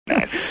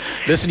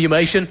Listen,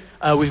 Umashan,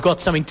 we've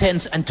got some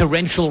intense and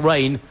torrential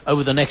rain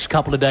over the next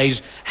couple of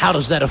days. How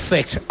does that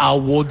affect our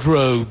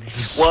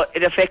wardrobes? Well,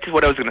 it affected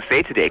what I was going to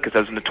say today, because I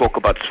was going to talk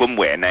about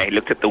swimwear, and I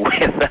looked at the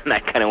weather and I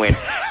kind of went,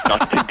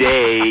 not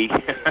today.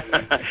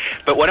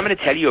 But what I'm going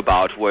to tell you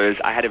about was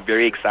I had a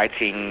very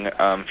exciting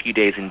few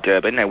days in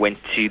Durban. I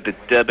went to the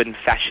Durban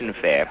Fashion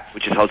Fair,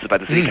 which is hosted by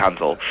the City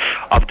Council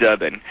of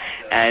Durban,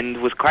 and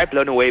was quite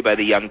blown away by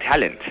the young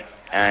talent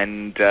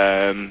and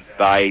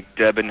by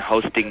Durban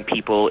hosting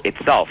people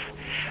itself.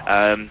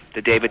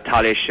 The David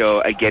Tale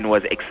show again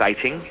was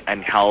exciting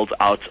and held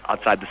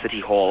outside the City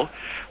Hall,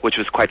 which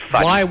was quite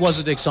fun. Why was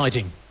it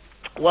exciting?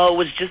 Well, it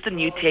was just a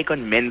new take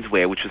on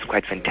menswear, which was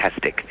quite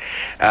fantastic.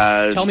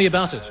 Tell me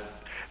about it.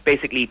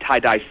 Basically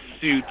tie-dye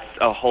suits,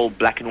 a whole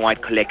black and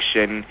white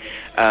collection,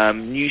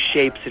 new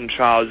shapes in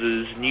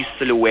trousers, new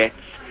silhouettes,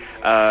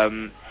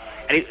 and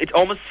it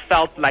almost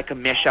felt like a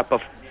mesh-up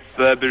of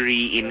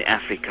Burberry in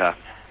Africa,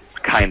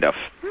 kind of,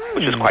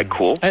 which was quite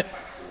cool.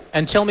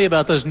 And tell me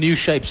about those new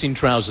shapes in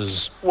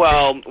trousers.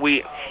 Well,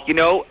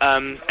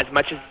 as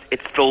much as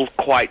it's still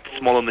quite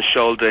small on the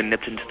shoulder and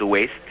nipped into the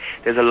waist,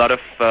 there's a lot of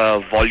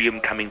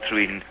volume coming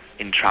through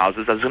in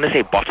trousers. I was going to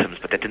say bottoms,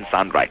 but that didn't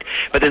sound right.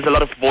 But there's a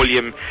lot of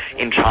volume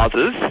in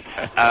trousers.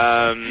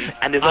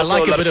 And there's also I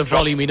like a bit of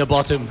volume in a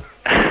bottom.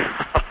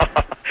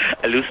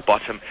 A loose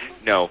bottom.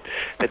 No,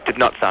 that did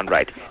not sound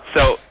right.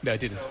 So no, it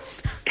didn't.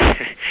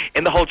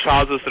 In the whole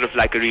trousers sort of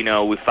like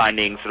arena, we're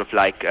finding sort of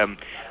like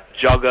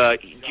jogger,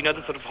 do you know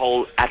the sort of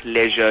whole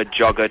athleisure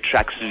jogger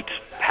tracksuit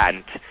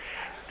pant?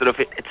 Sort of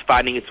it's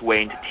finding its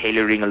way into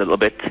tailoring a little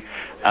bit,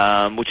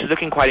 which is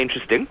looking quite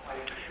interesting.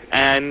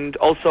 And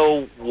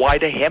also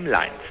wider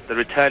hemlines, the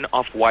return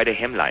of wider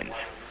hemlines,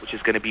 which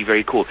is going to be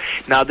very cool.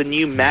 Now the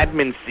new Mad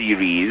Men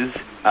series,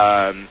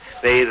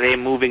 they're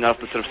moving off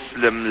the sort of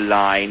slim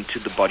line to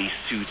the body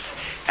suits,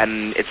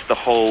 and it's the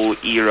whole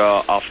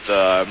era of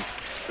the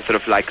sort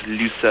of like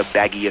looser,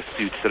 baggier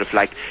suits, sort of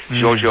like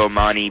Giorgio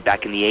Armani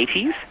back in the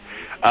 80s.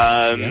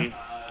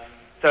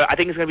 So I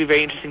think it's going to be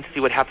very interesting to see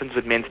what happens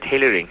with men's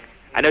tailoring.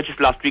 I know just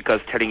last week I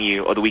was telling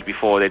you, or the week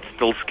before, that it's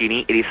still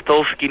skinny. It is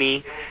still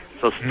skinny,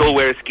 so still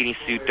wear a skinny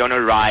suit. Don't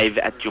arrive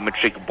at your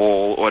matric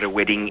ball or a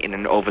wedding in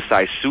an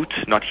oversized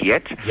suit, not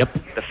yet. Yep.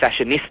 The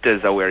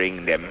fashionistas are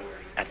wearing them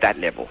at that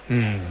level.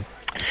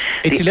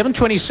 It's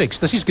 11:26.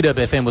 This is Good Hope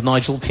FM with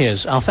Nigel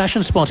Pierce. Our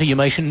fashion spotter,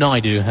 Umashan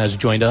Naidoo, has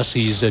joined us.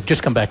 He's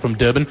just come back from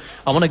Durban.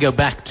 I want to go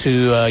back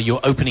to your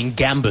opening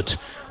gambit,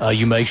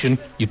 Umashan.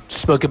 You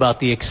spoke about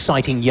the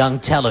exciting young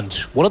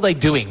talent. What are they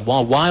doing?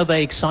 Why are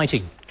they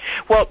exciting?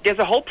 Well, there's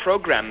a whole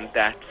program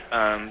that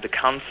the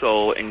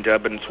council in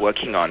Durban is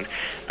working on,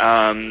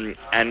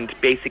 and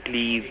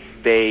basically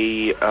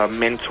they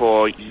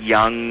mentor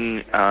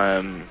young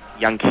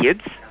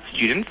kids,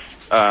 students,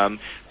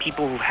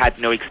 people who've had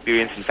no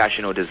experience in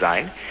fashion or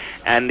design,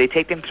 and they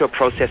take them through a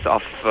process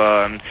of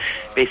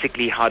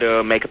basically how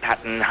to make a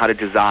pattern, how to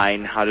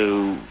design, how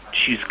to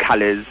choose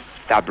colors,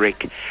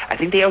 fabric. I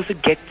think they also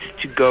get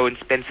to go and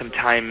spend some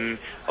time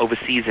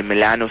overseas in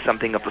Milan or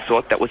something of the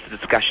sort. That was the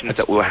discussions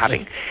that we were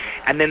having.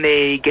 And then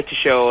they get to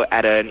show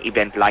at an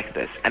event like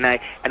this. And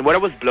what I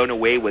was blown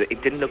away with,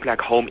 it didn't look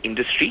like home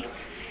industry.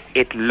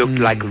 It looked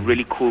like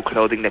really cool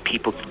clothing that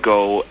people could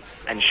go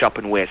and shop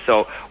and wear.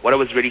 So what I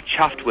was really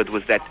chuffed with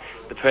was that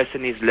the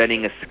person is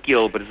learning a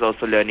skill, but is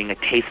also learning a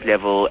taste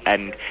level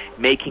and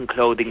making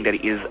clothing that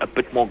is a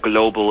bit more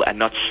global and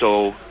not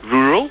so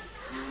rural,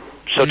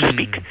 so to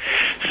speak.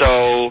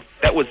 So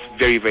that was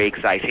very, very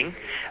exciting.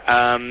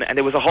 And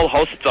there was a whole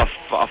host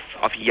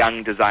of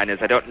young designers.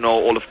 I don't know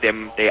all of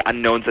them. They're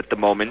unknowns at the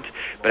moment,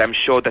 but I'm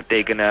sure that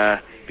they're going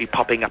to be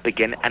popping up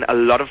again. And a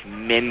lot of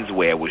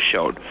menswear was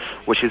showed,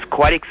 which is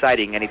quite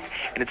exciting. And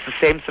it's the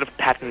same sort of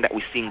pattern that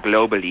we're seeing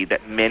globally,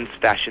 that men's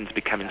fashion is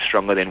becoming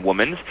stronger than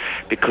women's,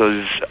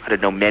 because, I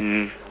don't know,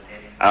 men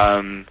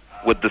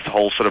with this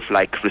whole sort of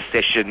like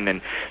recession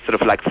and sort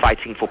of like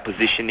fighting for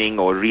positioning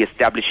or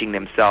re-establishing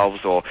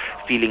themselves or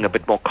feeling a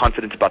bit more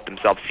confident about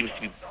themselves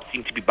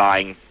seem to be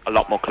buying a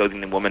lot more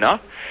clothing than women are.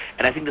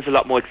 And I think there's a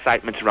lot more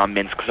excitement around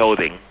men's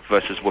clothing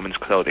versus women's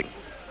clothing.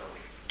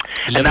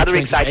 Another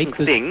exciting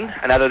thing,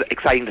 another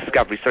exciting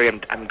discovery. Sorry,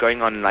 I'm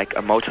going on like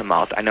a motor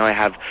mouth. I know I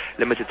have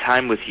limited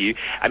time with you.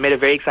 I met a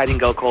very exciting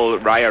girl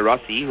called Raya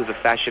Rossi, who's a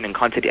fashion and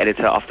content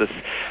editor of this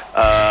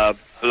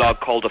blog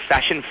called The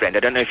Fashion Friend. I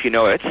don't know if you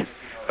know it,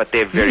 but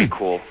they're very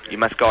cool. You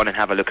must go on and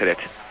have a look at it.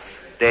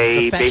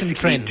 They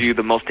basically do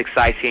the most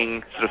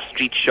exciting sort of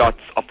street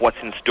shots of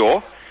what's in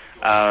store,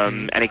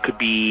 and it could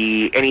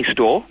be any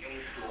store,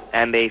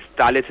 and they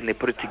style it and they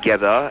put it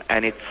together,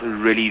 and it's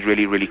really,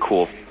 really, really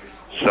cool.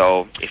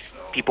 So if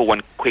people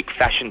want quick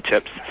fashion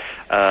tips,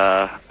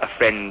 A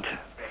Friend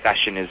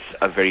Fashion is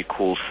a very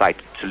cool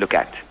site to look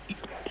at.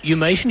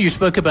 You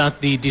spoke about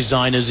the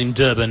designers in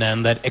Durban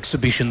and that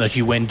exhibition that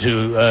you went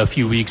to a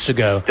few weeks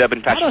ago.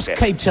 Durban Fashion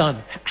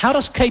Fair. How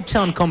does Cape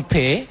Town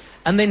compare?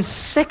 And then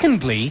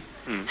secondly,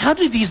 how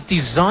do these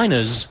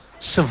designers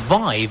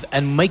survive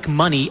and make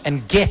money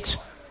and get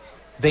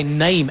their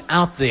name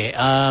out there?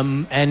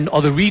 And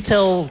are the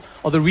retail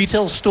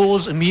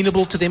stores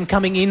amenable to them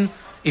coming in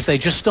if they're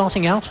just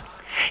starting out?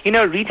 You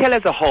know, retail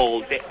as a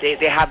whole, they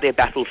have their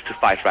battles to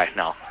fight right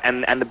now.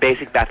 And the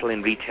basic battle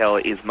in retail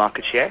is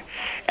market share.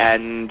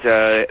 And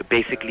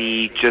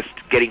basically just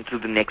getting through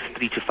the next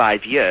 3 to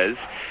 5 years,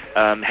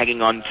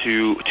 hanging on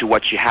to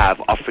what you have,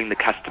 offering the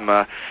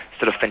customer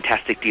sort of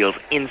fantastic deals.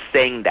 In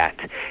saying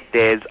that,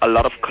 there's a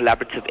lot of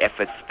collaborative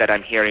efforts that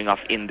I'm hearing of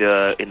in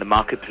the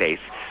marketplace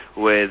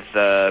with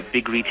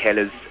big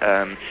retailers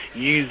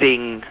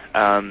using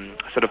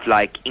sort of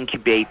like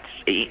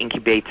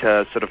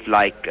incubator sort of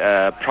like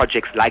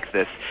projects like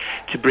this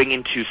to bring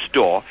into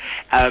store.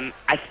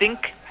 I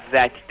think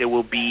that there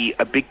will be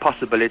a big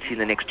possibility in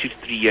the next 2 to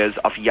 3 years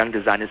of young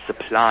designers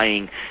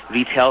supplying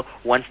retail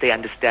once they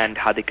understand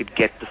how they could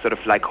get the sort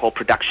of like whole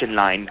production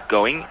line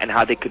going and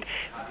how they could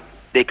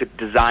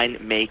design,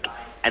 make,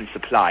 and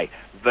supply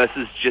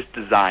versus just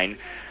design,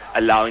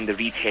 allowing the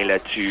retailer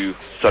to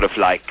sort of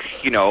like,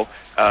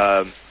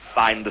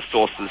 find the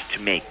sources to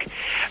make.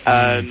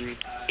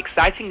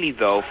 Excitingly,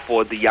 though,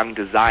 for the young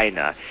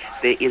designer,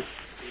 there is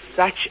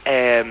such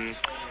a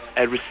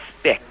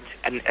respect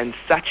and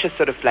such a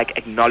sort of like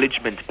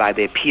acknowledgement by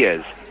their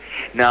peers.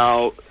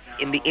 Now,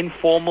 in the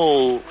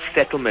informal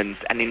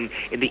settlements and in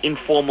the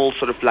informal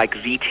sort of like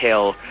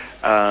retail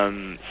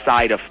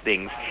side of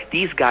things,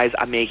 these guys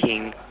are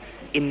making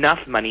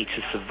enough money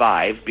to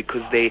survive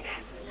because the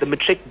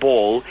matric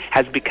ball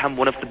has become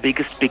one of the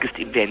biggest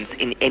events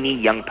in any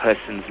young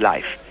person's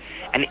life.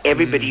 And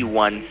everybody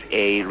wants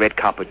a red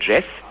carpet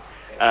dress.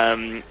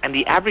 And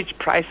the average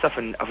price of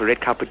a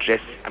red carpet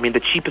dress, I mean, the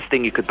cheapest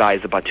thing you could buy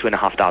is about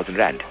 2,500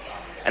 rand.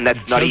 And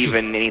that's not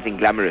even anything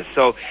glamorous.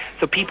 So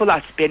people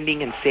are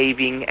spending and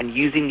saving and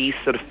using these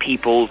sort of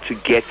people to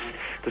get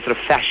the sort of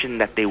fashion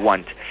that they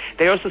want.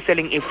 They're also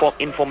selling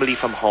informally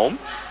from home.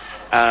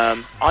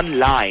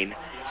 Online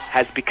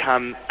has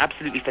become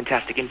absolutely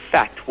fantastic. In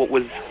fact, what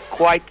was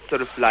quite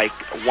sort of like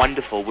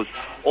wonderful was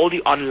all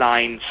the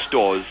online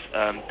stores,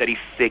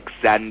 36,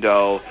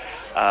 Zando,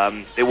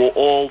 they were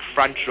all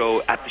front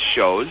row at the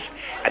shows,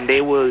 and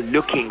they were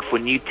looking for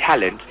new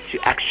talent to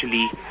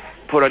actually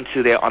put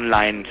onto their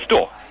online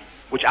store,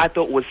 which I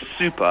thought was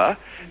super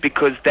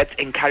because that's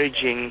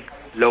encouraging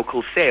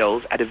local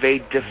sales at a very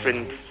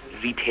different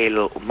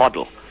retail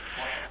model.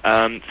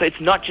 So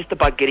it's not just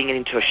about getting it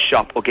into a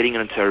shop or getting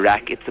it into a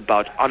rack. It's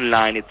about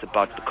online. It's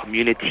about the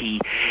community.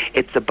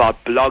 It's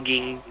about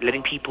blogging,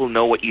 letting people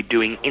know what you're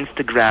doing.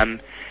 Instagram.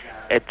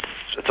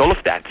 It's all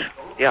of that.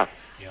 Yeah.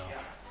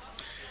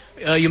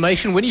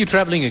 Umashan, when are you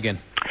traveling again?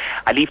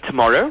 I leave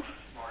tomorrow.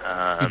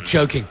 You're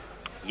joking.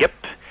 Yep.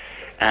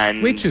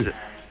 And where to?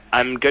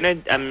 I'm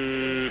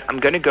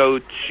gonna go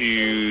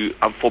to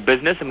for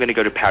business. I'm gonna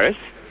go to Paris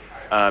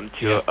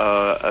to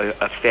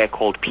a fair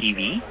called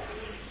PV.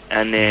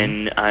 And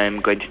then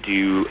I'm going to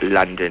do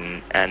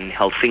London and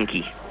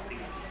Helsinki.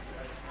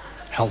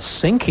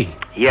 Helsinki?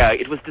 Yeah,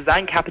 it was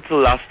Design Capital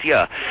last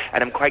year,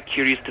 and I'm quite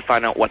curious to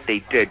find out what they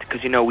did,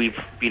 because, we've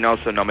been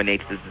also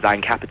nominated as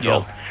Design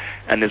Capital,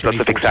 and there's lots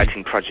of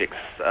exciting projects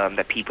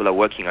that people are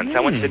working on. So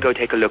I wanted to go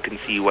take a look and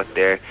see what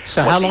they're...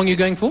 So how long are you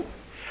going for?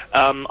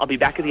 I'll be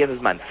back at the end of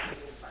the month.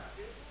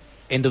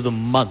 End of the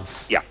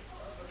month? Yeah.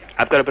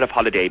 I've got a bit of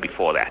holiday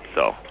before that,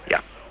 so,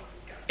 yeah.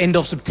 End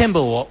of September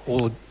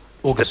or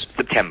August?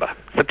 September.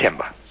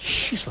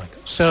 She's like,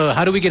 so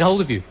how do we get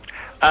hold of you?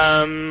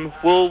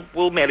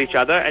 We'll mail each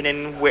other, and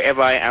then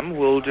wherever I am,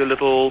 we'll do a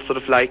little sort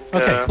of like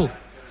cool.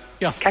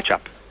 Yeah, catch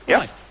up. Yeah.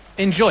 Right.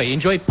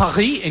 Enjoy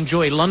Paris,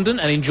 enjoy London,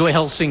 and enjoy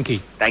Helsinki.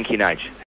 Thank you, Nigel.